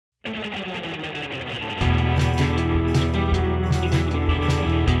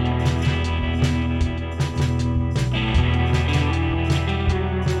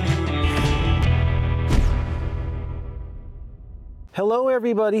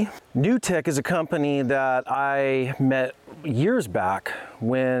everybody. NewTek is a company that I met years back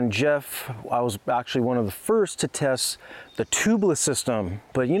when I was actually one of the first to test the tubeless system.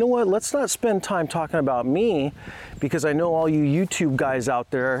 But you know what? Let's not spend time talking about me, because I know all you YouTube guys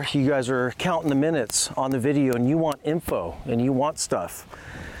out there, you guys are counting the minutes on the video and you want info and you want stuff.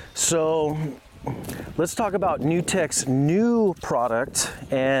 So let's talk about NewTek's new product,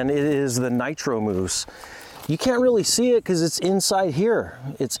 and it is the Nitro Mousse. You can't really see it because it's inside here.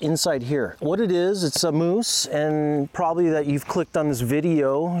 It's inside here. What it is, it's a mousse, and probably that you've clicked on this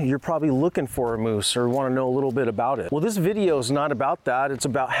video, you're probably looking for a mousse or want to know a little bit about it. Well, this video is not about that. It's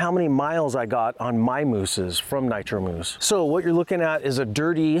about how many miles I got on my mousses from Nitro Mousse. So what you're looking at is a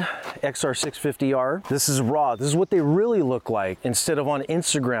dirty XR650R. This is raw. This is what they really look like instead of on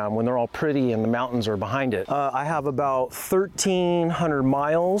Instagram when they're all pretty and the mountains are behind it. I have about 1,300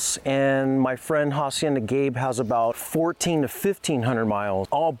 miles, and my friend Hacienda Gabe has about 1,400 to 1,500 miles,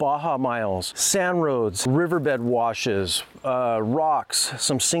 all BAJA miles, sand roads, riverbed washes, rocks,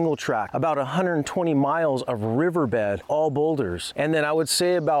 some single track, about 120 miles of riverbed, all boulders. And then I would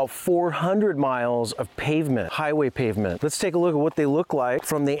say about 400 miles of pavement, highway pavement. Let's take a look at what they look like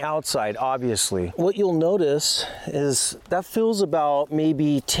from the outside, obviously. What you'll notice is that feels about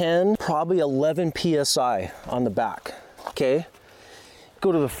maybe 10, probably 11 PSI on the back, okay?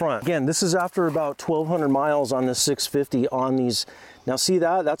 Go to the front. Again, this is after about 1,200 miles on this 650 on these. Now see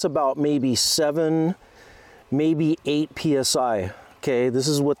that? That's about maybe 7, maybe 8 PSI. Okay, this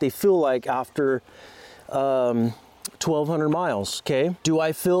is what they feel like after 1,200 miles, okay? Do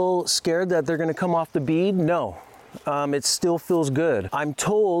I feel scared that they're gonna come off the bead? No. It still feels good. I'm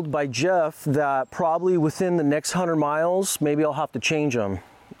told by Jeff that probably within the next 100 miles, maybe I'll have to change them.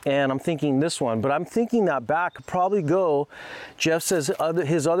 And I'm thinking this one, but I'm thinking that back could probably go, Jeff says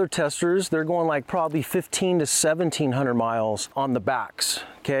his other testers, they're going like probably 1,500 to 1,700 miles on the backs,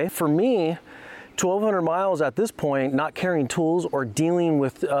 okay? For me, 1,200 miles at this point, not carrying tools or dealing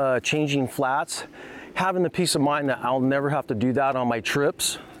with changing flats, having the peace of mind that I'll never have to do that on my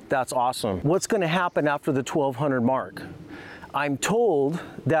trips, that's awesome. What's gonna happen after the 1,200 mark? I'm told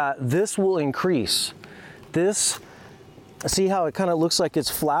that this will increase. See how it kind of looks like it's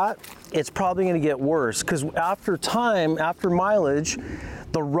flat? It's probably going to get worse, because after time, after mileage,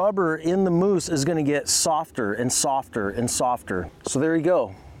 the rubber in the mousse is going to get softer and softer and softer. So there you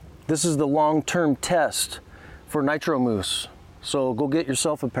go. This is the long-term test for Nitro Mousse. So go get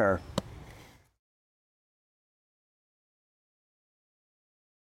yourself a pair.